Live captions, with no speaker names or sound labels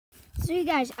So you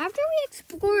guys, after we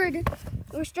explored,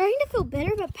 we're starting to feel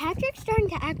better, but Patrick's starting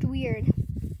to act weird.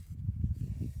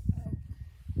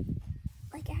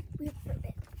 Like act weird for a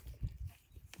bit.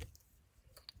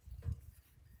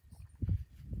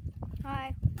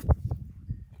 Hi.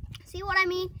 See what I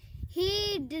mean?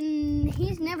 He's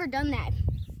never done that.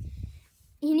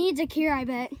 He needs a cure, I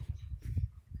bet.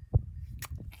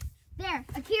 There,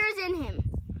 a cure is in him.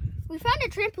 We found a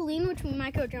trampoline which we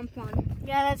might go jump on.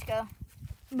 Yeah, let's go.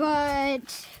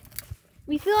 But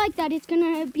we feel like that it's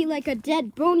gonna be like a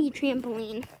dead bony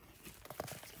trampoline.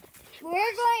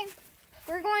 We're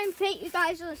going to put you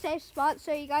guys in a safe spot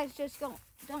so you guys just don't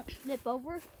flip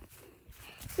over.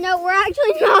 No, we're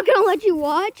actually not gonna let you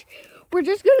watch. We're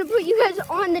just gonna put you guys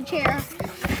on the chair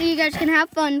so you guys can have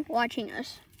fun watching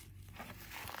us.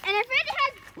 And if it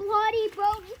has bloody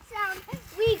bony sound,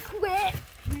 we quit.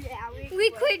 Yeah, We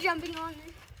quit jumping on this.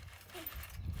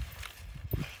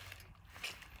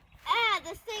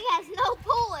 This thing has no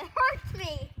pull. It hurts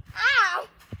me. Ow!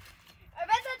 I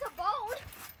bet that's a bone.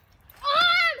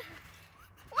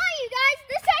 Why, you guys?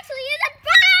 This actually is a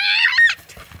bat!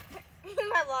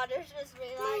 My water's just be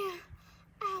like.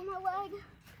 Ow, my leg.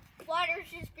 Water's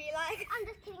just be like. I'm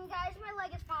just kidding, guys. My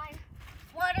leg is fine.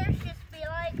 Water's just be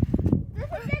like. This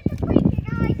is it to freak you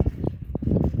guys.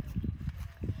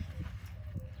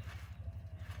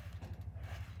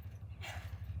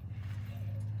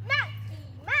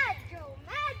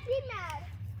 Mad.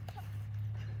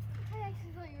 I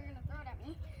actually thought you were gonna throw it at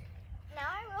me. Now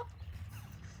I will.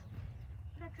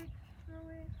 Patrick, throw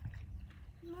it.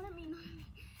 Not at me.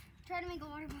 Try to make a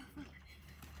water ball flip.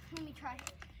 Let me try.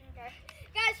 Okay.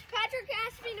 Guys, Patrick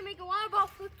asked me to make a water ball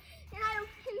flip, and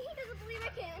he doesn't believe I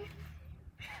can.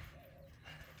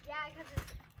 Yeah, because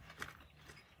it's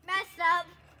messed up.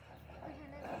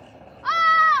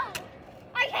 Oh!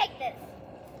 I hate this.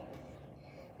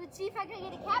 Let's see if I can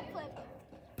get a cat flip.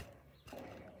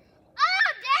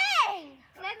 Oh, dang!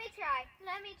 Let me try.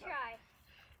 Let me try.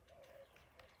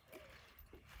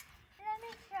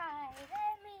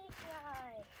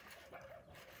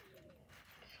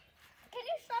 Can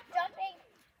you stop jumping?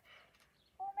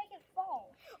 Or make it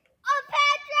fall. Oh,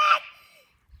 Patrick!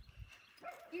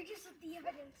 You're just the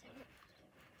evidence of it.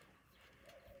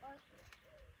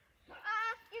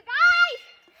 You guys!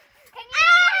 Can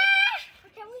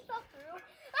you Can we fall through?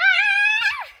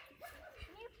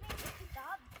 Can you please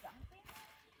stop jumping?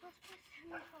 Let's just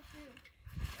pretend we fall through.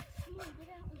 Come on, get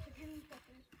out and pretend we fall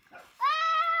through. Ow!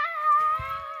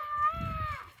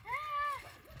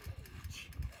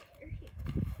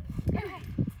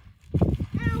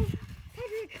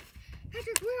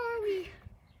 Patrick, where are we?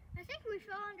 I think we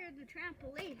fell under the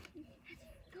trampoline.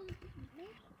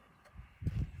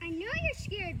 I know you're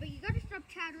scared, but you gotta stop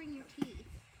chattering your teeth.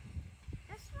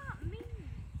 That's not me.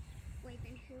 Wait,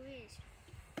 then who is?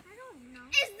 I don't know.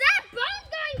 Is that Bones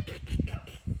going?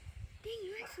 Dang,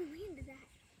 you actually landed that.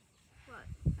 What?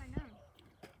 I know.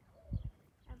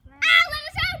 Ah, let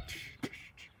us out!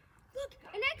 Look,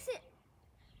 an exit.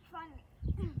 Finally.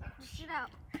 Get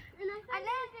out. And I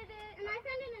landed it. And I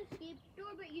found an escape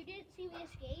door, but you didn't see me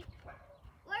escape.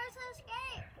 Where's the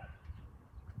escape?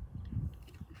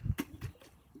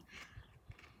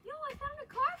 Yo, I found a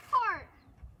car part.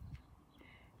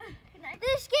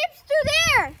 The escape's through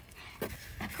there.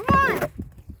 Come on.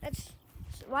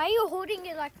 Why are you holding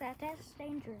it like that? That's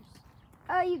dangerous.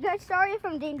 You guys, sorry if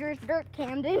I'm Dangerous Dirt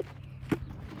Camden.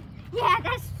 Yeah,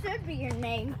 that should be your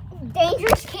name.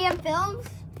 Dangerous Cam Films?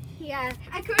 Yeah.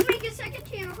 I could make a second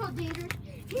channel called Dangerous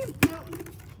Cam Films.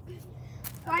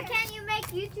 Why can't you make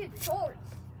YouTube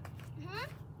shorts? Huh?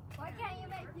 Why can't you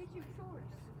make YouTube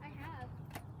shorts? I have.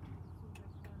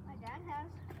 My dad has.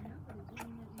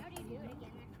 How do you do it again?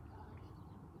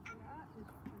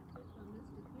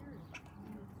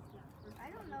 I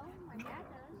don't know. My dad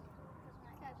does.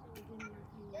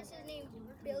 This is named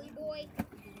Billy Boy.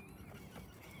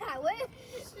 I wish.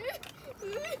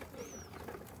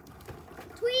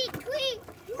 Tweet.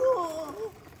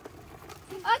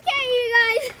 Okay, you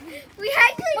guys. We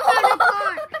actually found a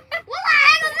car. What the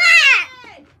heck was that?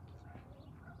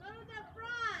 Go to the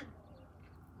front.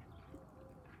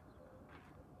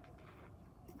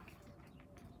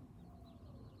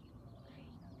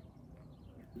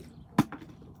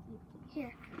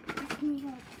 Here.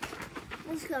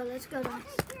 Let's go,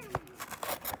 guys.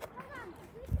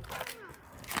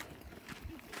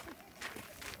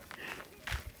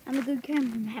 I'm a good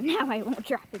cameraman. Now I won't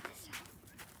drop it this time.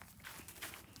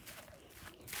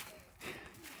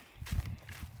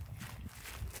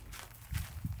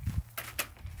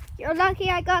 You're lucky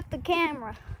I got the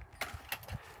camera.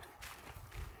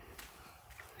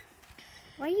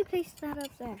 Why you placed that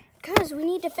up there? Because we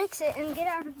need to fix it and get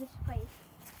out of this place.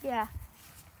 Yeah.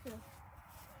 You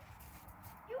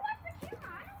watch the camera.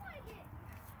 I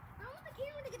don't want the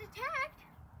camera to get attacked.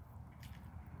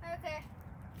 Okay.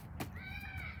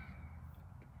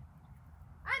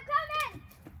 I'm coming.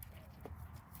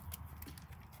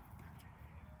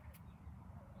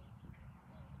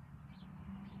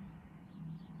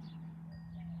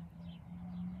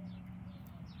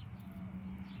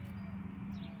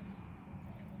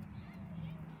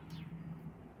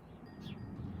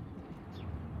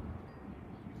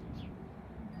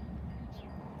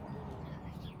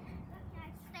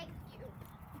 Thank you.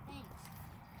 Thanks.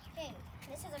 Okay,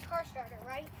 this is a car starter,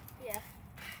 right? Yeah.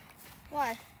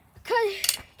 Why?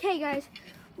 Okay, guys,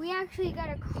 we actually got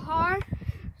a car,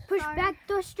 push back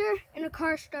thruster, and a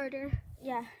car starter.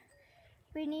 Yeah.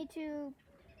 We need to.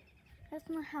 That's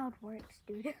not how it works,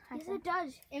 dude. Yes, it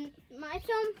does. In my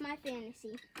film, my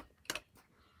fantasy.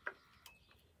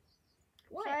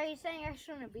 What? So are you saying I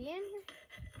shouldn't be in here?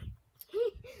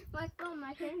 My film,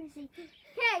 my fantasy.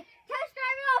 Okay, test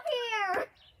drive it off here.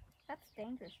 That's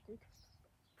dangerous, dude.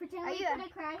 Pretend Are we you put a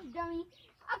crash dummy.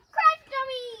 A crash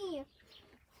dummy!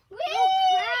 Whee!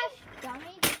 Crash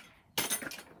dummy.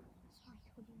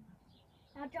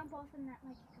 Now jump off in that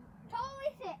like.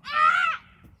 Totally safe. Ah!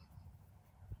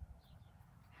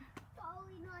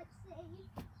 Totally not safe.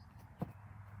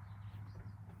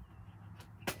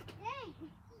 Dang,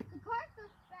 the car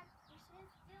goes back.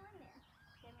 It's still in there.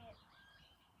 Give me it.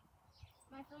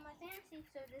 My film, my fantasy.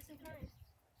 So this is mine.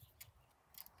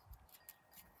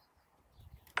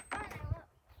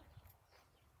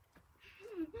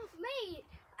 Mate,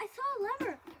 I saw a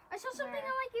lever. I saw something Where?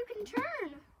 like you can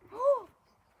turn. Oh!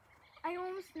 I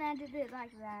almost landed it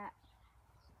like that.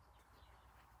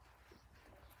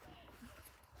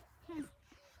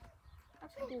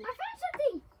 That's cool. I found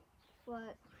something.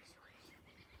 What?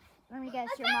 Let me guess,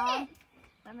 I your found mom? it.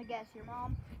 Let me guess, your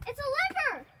mom? It's a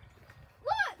lever.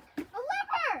 Look, a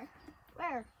lever.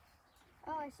 Where?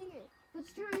 Oh, I see it.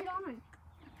 Let's turn it on.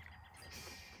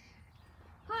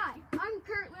 Hi, I'm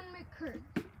Kirtland McCurt.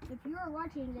 If you are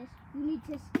watching this, you need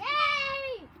to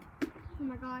escape. Oh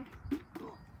my God.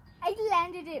 I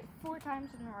landed it 4 times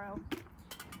in a row.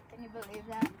 Can you believe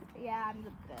that? Yeah, I'm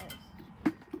the best.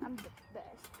 I'm the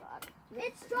best, God.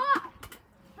 It stopped.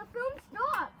 The film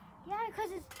stopped. Yeah,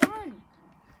 because it's done.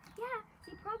 Yeah,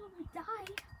 he probably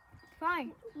died.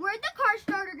 Fine. Where'd the car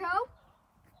starter go?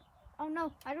 Oh,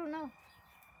 no. I don't know.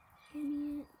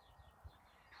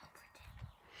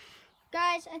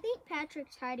 Guys, I think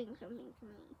Patrick's hiding something from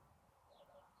me.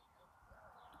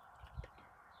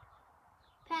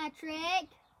 Patrick!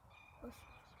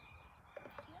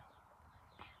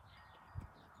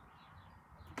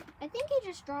 I think he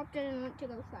just dropped it and went to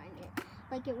go find it.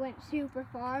 Like it went super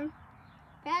far.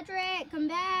 Patrick, come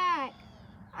back!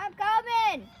 I'm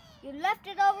coming! You left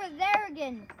it over there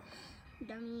again.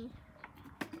 Dummy.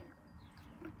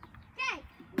 Okay,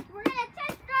 we're gonna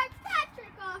test drive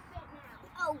Patrick off it now.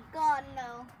 Oh, God,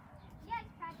 no. Yes,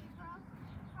 Patrick, or else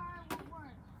the car won't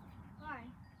work.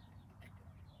 Fine.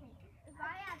 If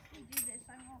I actually do this,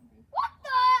 I won't be. What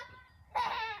the?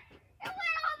 It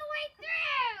went all the way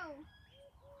through!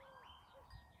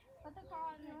 Put the car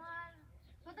on the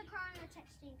Put the car on the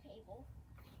texting cable.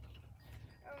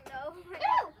 Oh, no.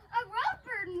 Ew, a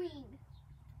rubber wing.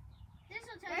 This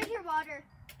will tell Where's you. your water?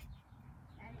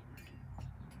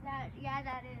 Yeah,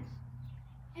 that is.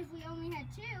 If we only had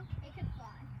 2, it could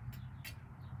fly.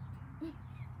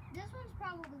 This one's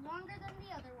probably longer than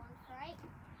the other ones, right?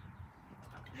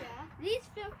 Yeah. These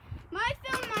film, my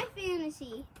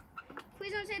fantasy.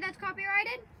 Please don't say that's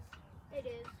copyrighted. It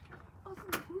is. Oh,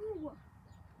 for who?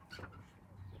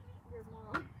 Your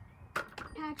mom.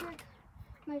 Patrick,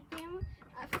 my family,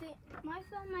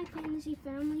 my fantasy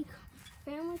family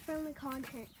friendly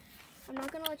content. I'm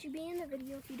not gonna let you be in the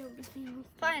video if you don't be family.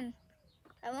 Fine.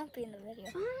 I won't be in the video.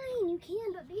 Fine, you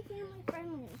can, but be family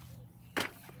friendly.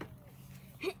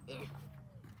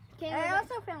 Okay, I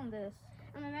also found this.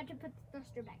 I'm about to put the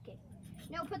thruster back in.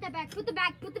 No, put that back. Put the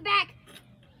back. Put the back.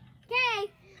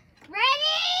 Okay,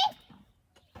 ready?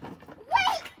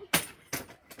 Wait.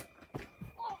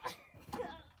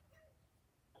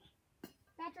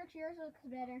 Patrick's yours looks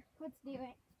better. Let's do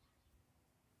it.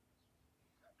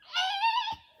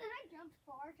 Did I jump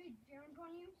far to jump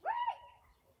on you?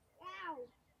 Ow.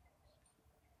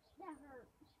 That hurt.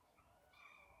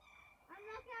 I'm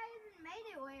not gonna even made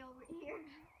it way over here.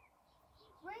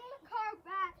 Bring the car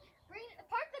back.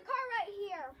 Park the car right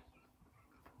here.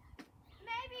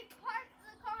 Maybe park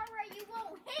the car where you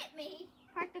won't hit me.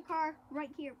 Park the car right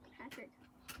here, Patrick.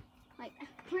 Like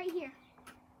right here.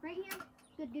 Right here.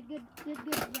 Good.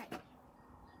 Right.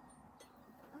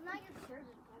 I'm not your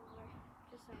servant, by the way.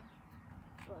 Just saying.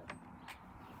 But.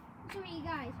 So, you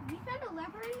guys, we found a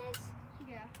lever in this.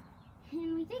 Yeah.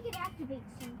 And we think it activates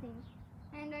something.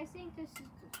 And I think this is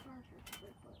the charger.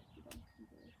 But you don't see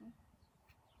this one.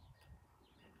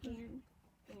 And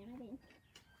it in.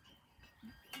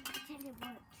 Pretend it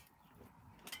worked.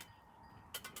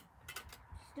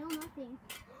 Still nothing.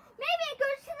 Maybe it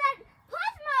goes to that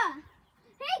plasma!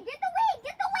 Hey, get the wing!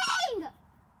 Get the wing!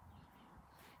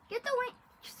 Get the wing.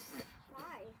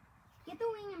 Why? Get the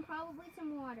wing and probably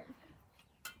some water.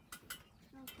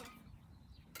 Okay.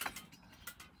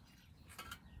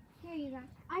 Here you go.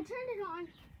 I turned it on.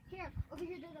 Here, over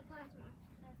here to the plasma.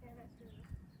 Okay, let's do this.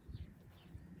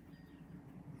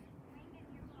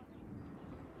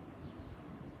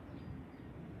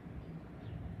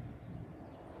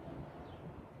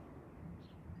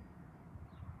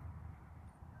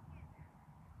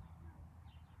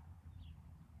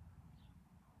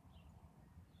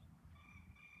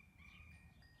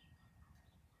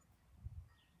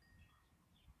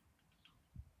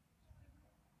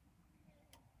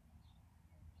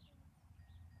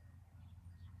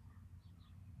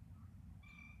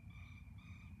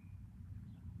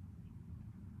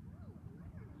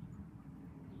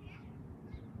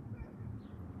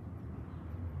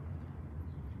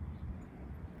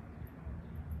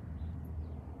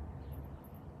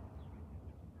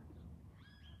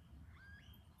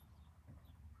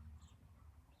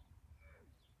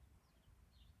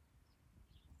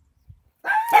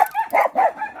 Let's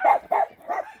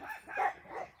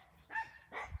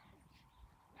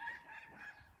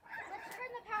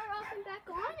turn the power off and back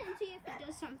on and see if it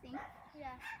does something. Yeah,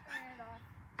 turn it off.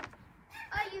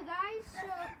 You guys, so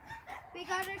we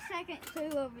got our second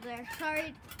clue over there.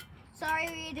 Sorry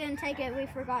we didn't take it. We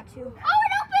forgot to. Oh,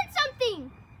 it opened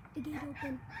something! The gate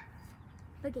opened.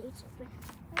 The gate's open.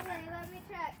 Okay, let me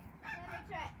check.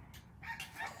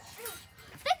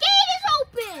 The gate is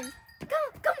open!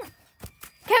 Come on.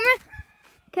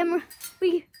 Camera,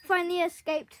 we finally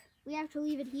escaped. We have to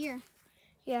leave it here.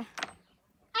 Yeah.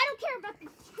 I don't care about this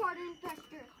short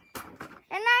infester.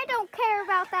 And I don't care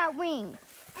about that wing.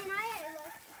 And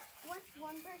once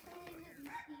one person leaves,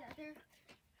 the other.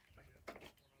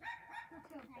 Let's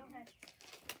go, Patrick.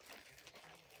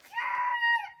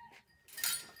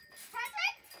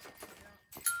 Patrick?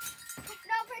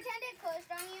 No, pretend it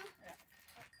closed on you.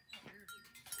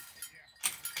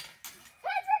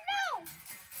 Patrick, no! I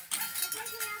think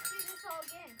we have to do this all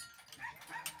again. Do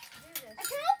this. I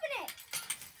can open it.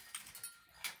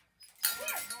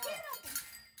 Here, get it open.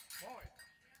 Boy,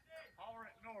 holler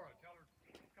at Nora. Tell her to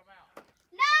come out.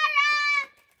 Nora!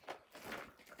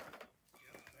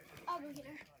 I'll go get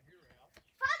her.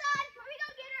 Hold on, let me go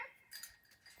get her.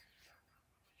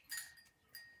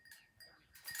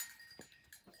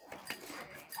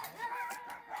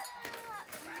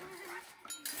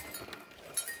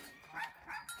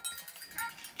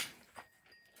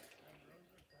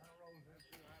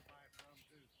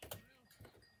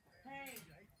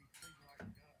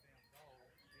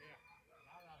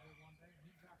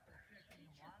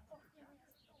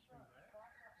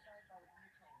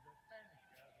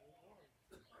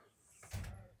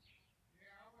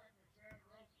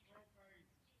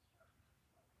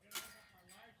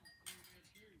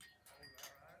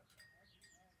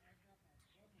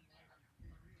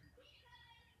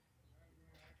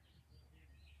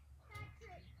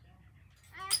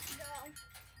 I have to go.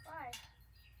 Why?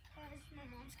 Because my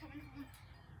mom's coming home.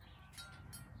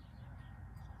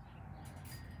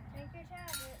 Take your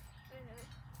tablet.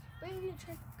 Bring your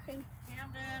trick cream.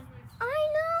 Camden, I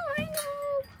know.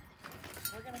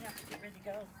 we're gonna have to get ready to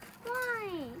go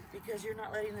Why? because you're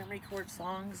not letting them record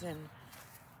songs and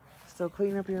still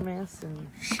clean up your mess and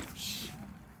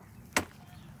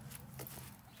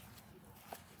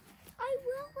I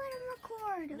will let him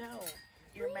record. no,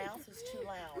 your mouth is too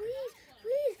loud. Please.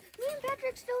 Me and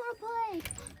Patrick still want to play.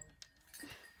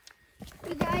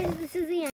 You guys, this is the end.